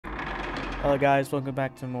Hello guys, welcome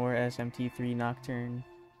back to more SMT3 Nocturne.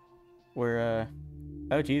 We're,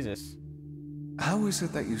 oh Jesus. How is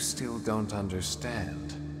it that you still don't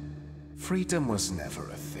understand? Freedom was never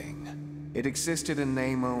a thing. It existed in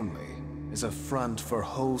name only, as a front for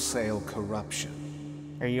wholesale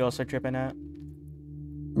corruption. Are you also tripping out?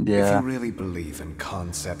 If you Yeah. really believe in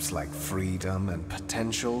concepts like freedom and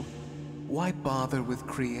potential, why bother with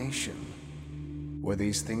creation? Were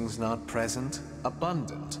these things not present,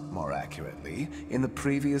 abundant, more accurately, in the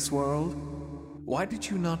previous world? Why did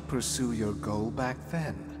you not pursue your goal back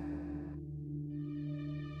then?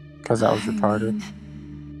 Because I was retarded.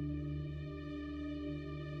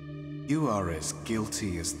 You are as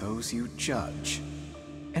guilty as those you judge.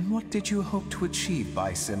 And what did you hope to achieve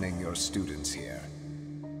by sending your students here?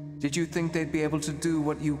 Did you think they'd be able to do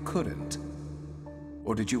what you couldn't?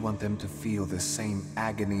 Or did you want them to feel the same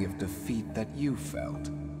agony of defeat that you felt?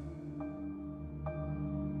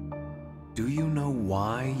 Do you know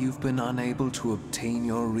why you've been unable to obtain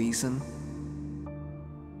your reason?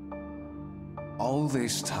 All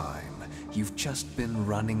this time, you've just been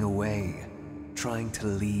running away, trying to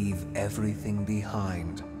leave everything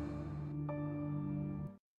behind.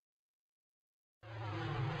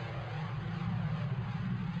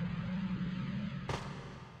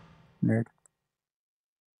 Nerd.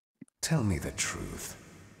 Tell me the truth.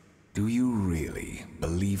 Do you really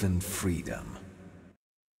believe in freedom?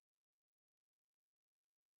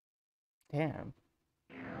 Damn.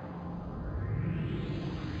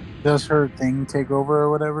 Does her thing take over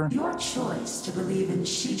or whatever? Your choice to believe in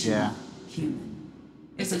Shijima, Yeah. human,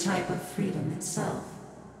 is a type of freedom itself.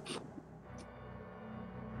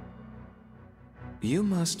 You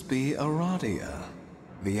must be Aradia,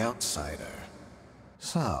 the outsider.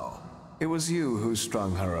 So, it was you who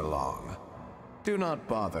strung her along. Do not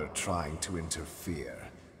bother trying to interfere.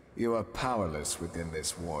 You are powerless within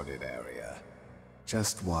this warded area.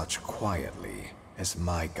 Just watch quietly as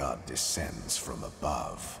my god descends from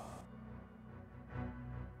above.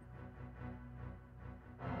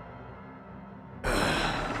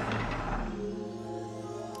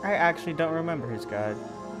 I actually don't remember his god.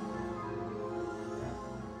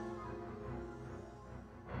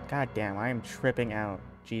 God damn, I am tripping out.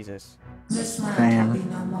 Jesus. This land Damn. will be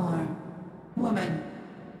no more. Woman,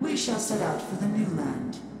 we shall set out for the new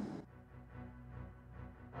land.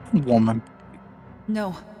 Woman.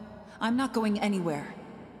 No, I'm not going anywhere.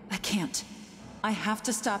 I can't. I have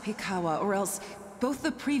to stop Hikawa, or else both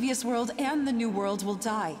the previous world and the new world will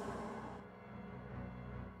die.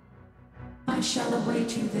 I shall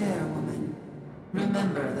await you there, woman.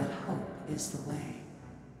 Remember that hope is the way.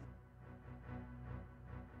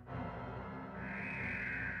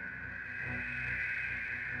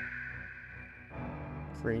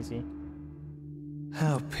 Crazy.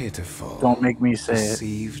 How pitiful. Don't make me say it.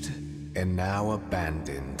 Deceived and now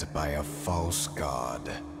abandoned by a false god.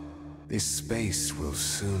 This space will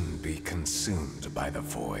soon be consumed by the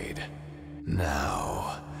void.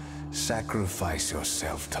 Now, sacrifice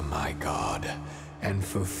yourself to my god and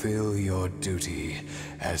fulfill your duty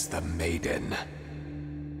as the maiden.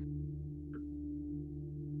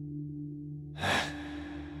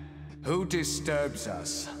 Who disturbs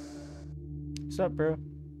us? What's up, bro?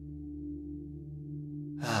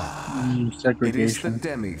 It is the Segregation.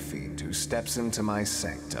 demi-fiend who steps into my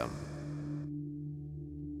sanctum.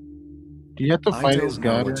 Do you have to I fight don't his know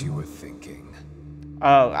god? what you were thinking.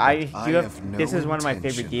 Oh, I have no this is one of my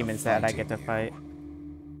favorite intention of demons that I get to fighting fight.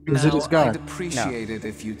 Is it his Now, god? I'd appreciate it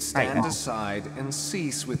if you'd stand now. aside and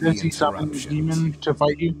cease with Does the he summon the interruptions. demon to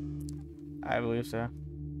fight you? I believe so.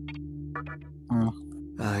 Oh.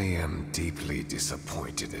 I am deeply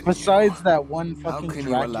disappointed in Besides you. that one How fucking can you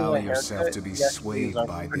Dracula allow yourself haircut, to be yes, swayed he's a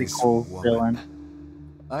by pretty this cool woman? villain.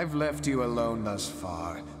 I've left you alone thus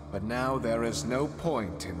far, but now there is no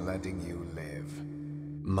point in letting you live.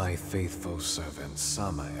 My faithful servant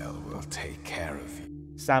Samael will take care of you.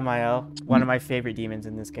 Samael, one of my favorite demons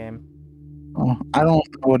in this game. Oh, I don't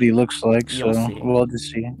know what he looks like, so You'll see. we'll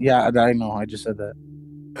just see. Yeah, I know. I just said that.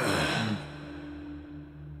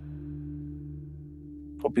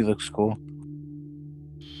 Hope he looks cool.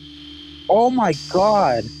 Oh my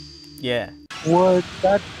god! Yeah, What?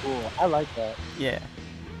 That's cool. I like that. yeah.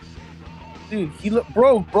 Dude,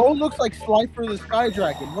 bro looks like Slifer the Sky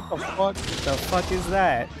Dragon. What the fuck? The fuck is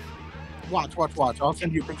that? Watch. I'll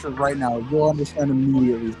send you pictures right now. You'll understand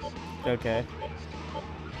immediately. Okay.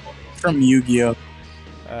 From Yu-Gi-Oh.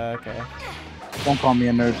 Okay. Don't call me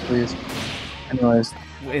a nerd, please. Anyways.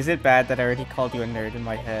 Is it bad that I already called you a nerd in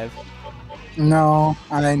my head? No,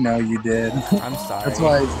 I know you did. I'm sorry. That's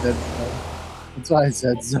why I said so. That's why I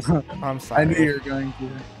said so. I'm sorry. I knew you were going to.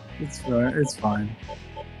 It's fine. It's fine.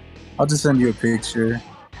 I'll just send you a picture.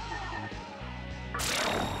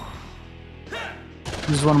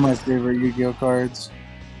 He's one of my favorite Yu-Gi-Oh cards.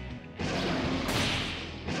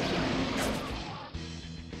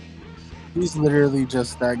 He's literally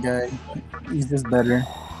just that guy. He's just better.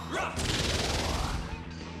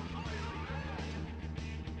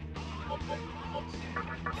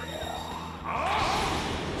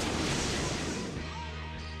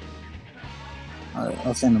 Alright,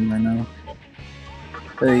 I'll send him right now.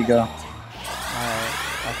 There you go. Alright,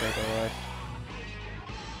 I'll take a look.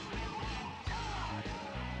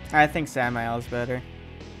 I think Samael's better.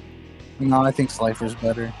 No, I think Slifer's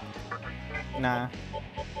better. Nah.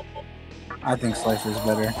 I think Slifer's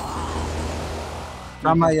better.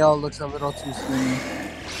 Samael looks a little too skinny.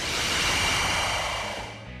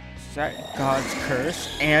 Is that God's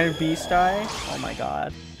Curse and Beast Eye? Oh my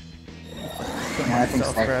god. Kill Yeah, I think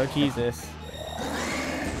myself, bro. Jesus.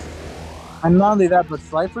 And not only that, but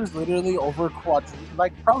Slifer's literally over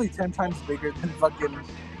like probably 10 times bigger than fucking,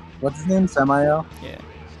 what's his name? Samael? Yeah.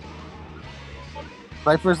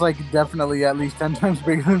 Slifer's like definitely at least 10 times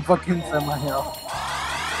bigger than fucking Samael.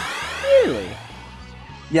 Really?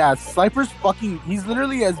 Yeah, Slifer's fucking, he's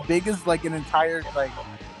literally as big as like an entire, like,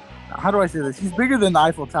 how do I say this? He's bigger than the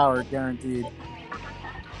Eiffel Tower, guaranteed.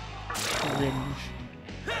 Cringe.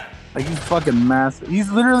 Like, he's fucking massive. He's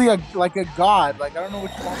literally like a god. Like, I don't know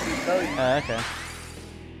what you want me to tell you. Okay.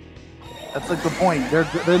 That's like the point. They're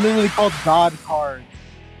literally called god cards.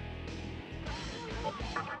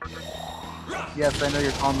 Yes, I know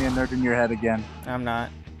you're calling me a nerd in your head again. I'm not.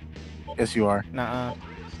 Yes, you are. Nuh-uh.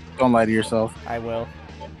 Don't lie to yourself. I will.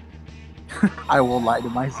 I will lie to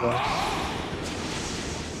myself.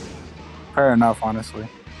 Fair enough, honestly.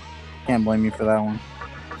 Can't blame you for that one.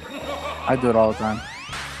 I do it all the time.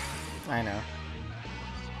 I know.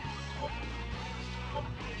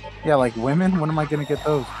 Yeah, like women? When am I gonna get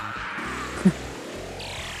those?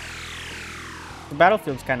 The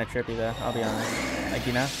battlefield's kind of trippy, though. I'll be honest. Like,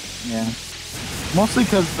 you know? Yeah. Mostly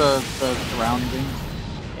because the surroundings.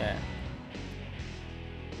 Yeah.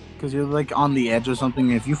 Because you're like on the edge or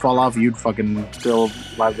something. If you fall off, you'd fucking still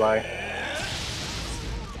bye-bye.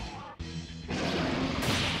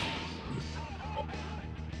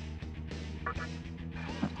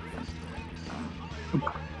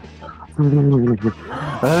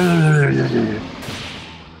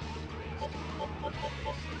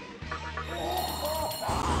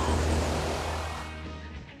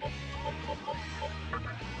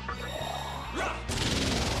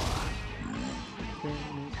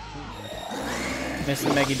 Missed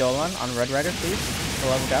the Megidolon on Red Rider, please. For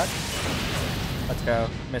the love of God. Let's go.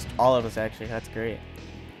 Missed all of us, actually. That's great.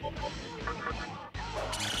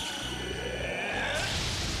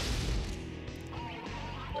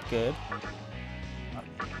 Good.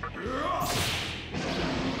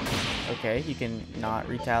 Okay, you can not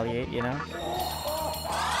retaliate, you know?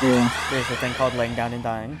 Yeah. There's a thing called laying down and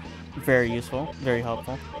dying. Very useful. Very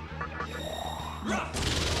helpful.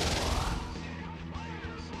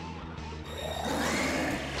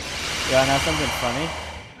 Yeah, now something funny.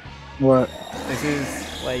 What? This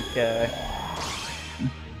is like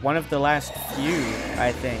one of the last few,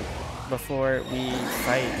 I think, before we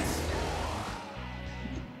fight.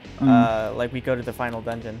 Like we go to the final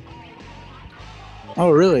dungeon. Oh,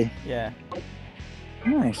 really? Yeah,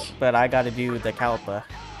 Nice. but I gotta do the Kalpa.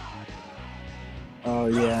 Oh,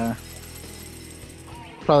 yeah.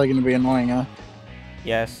 Probably gonna be annoying, huh?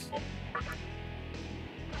 Yes.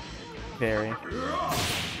 Very.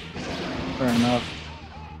 Fair enough.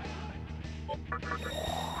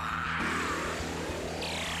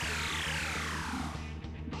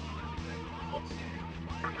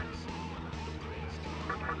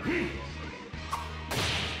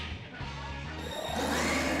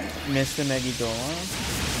 Mr. Megidolon.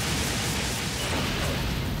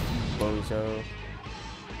 Bozo.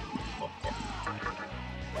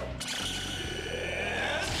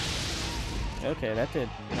 Okay, that did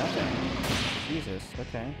nothing. Jesus,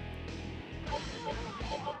 okay.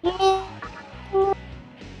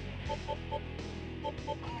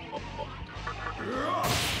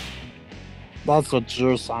 That's what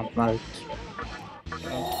you sound like. What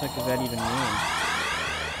the fuck does that even mean?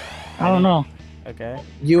 I don't know. Okay.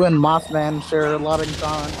 You and Mothman share a lot in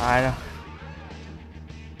common. I don't...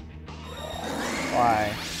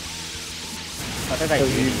 Why? What did I do?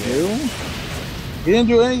 You to you? do? You didn't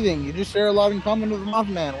do anything. You just share a lot in common with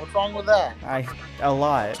Mothman. What's wrong with that? A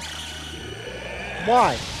lot.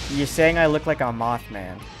 Why? You're saying I look like a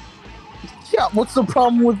Mothman. Yeah, what's the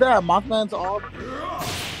problem with that? Mothman's all...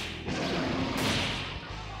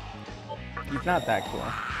 He's not that cool.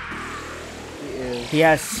 He is He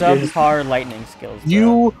has subpar lightning skills, bro.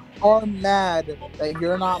 you are mad that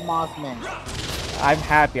you're not Mothman. I'm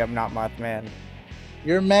happy I'm not Mothman.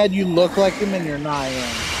 You're mad you look like him and you're not him.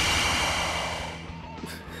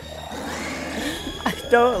 I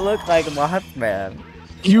don't look like Mothman.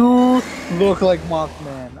 You look like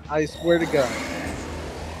Mothman. I swear to God.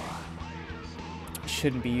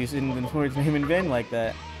 Shouldn't be using the Lord's name in vain like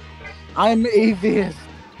that. I'm atheist.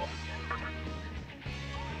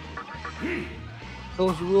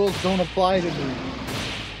 Those rules don't apply to me.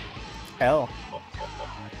 L.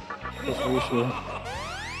 This ratio.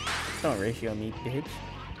 Don't ratio me, bitch.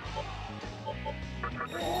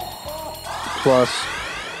 Plus.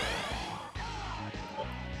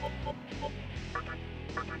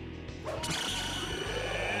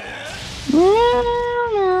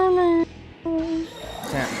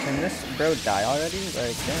 Damn, can this bro die already?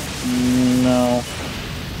 Like, damn. No.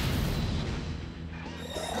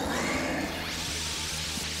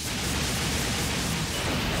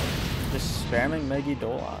 Just spamming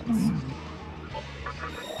Megidolons.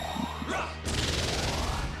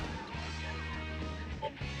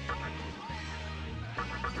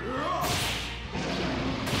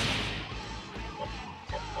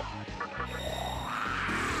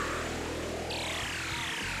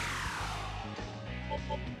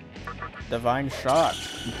 Divine shot.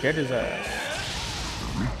 Get his ass.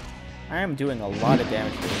 I am doing a lot of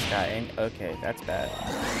damage to this guy. And okay, that's bad.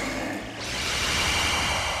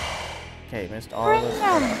 Okay, missed all of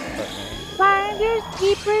this. Finders,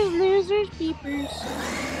 keepers, losers, peepers.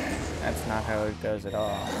 That's not how it goes at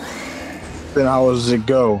all. Then how does it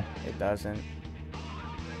go? It doesn't.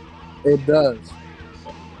 It does.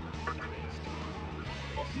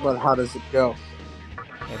 But how does it go?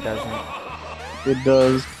 It doesn't. It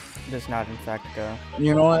does. It does not, in fact, go.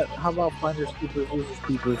 You know what? How about finders, keepers, losers,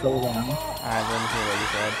 peepers? Hold on. I didn't hear what you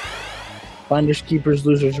said. Finders, keepers,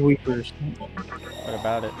 losers, weepers. What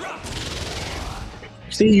about it?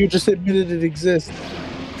 See, you just admitted it exists.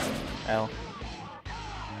 L.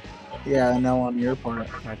 Yeah, no on your part.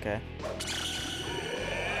 Okay.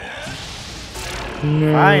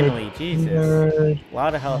 Nerd. Finally, Jesus. Nerd. A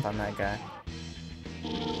lot of health on that guy.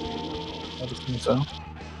 I just think so.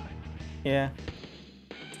 Yeah.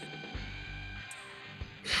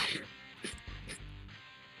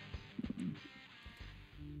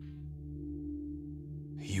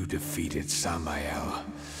 You defeated Samael.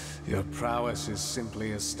 Your prowess is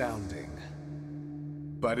simply astounding.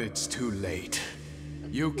 But it's too late.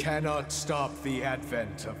 You cannot stop the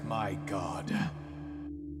advent of my god.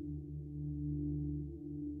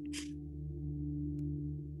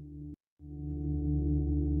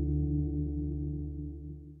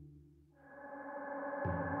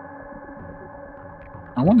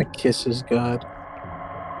 I want to kiss his god.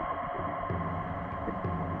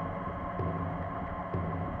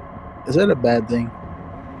 Is that a bad thing?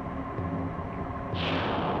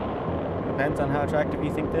 Depends on how attractive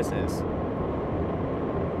you think this is.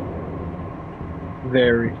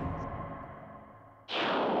 Very.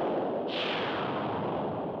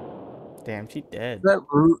 Damn, she dead. That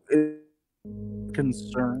root is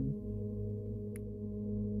concern.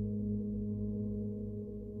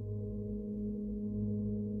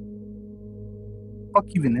 Fuck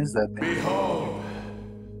even is that thing? Behold,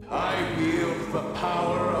 I wield the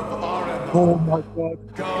power of Ahriman, Oh my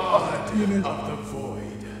god. god of the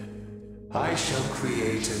void. I shall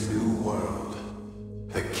create a new world,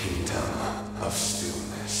 the kingdom of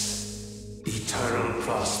stillness. Eternal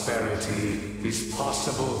prosperity is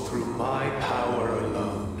possible through my power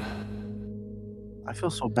alone. I feel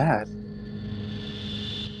so bad.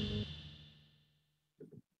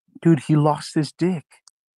 Dude, he lost his dick.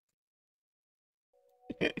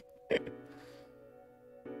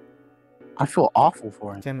 I feel awful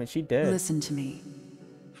for him. Damn it, she dead. Listen to me.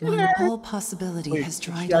 While all possibility has did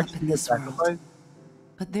she dried up actually in get this world, sacrificed?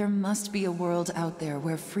 but there must be a world out there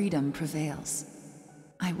where freedom prevails.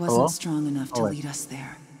 I wasn't Hello? strong enough to Oh, lead us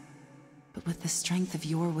there. But with the strength of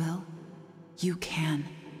your will, you can.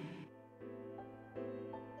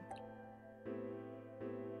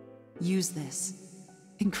 Use this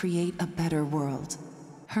and create a better world.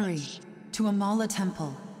 Hurry to Amala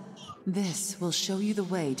Temple. This will show you the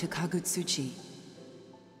way to Kagutsuchi,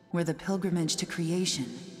 where the pilgrimage to creation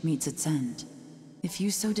meets its end. If you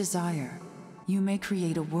so desire, you may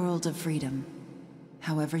create a world of freedom,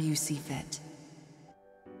 however you see fit.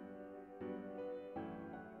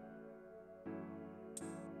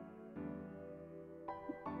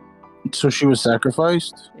 So she was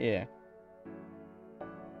sacrificed? Yeah.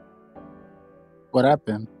 What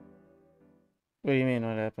happened? What do you mean,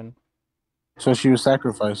 what happened? So she was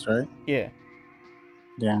sacrificed, right? Yeah.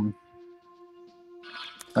 Damn.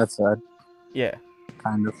 That's sad. Yeah.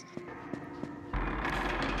 Kind of.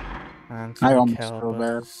 I almost feel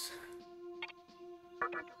bad.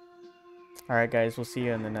 Alright guys, we'll see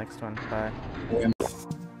you in the next one. Bye. Yeah.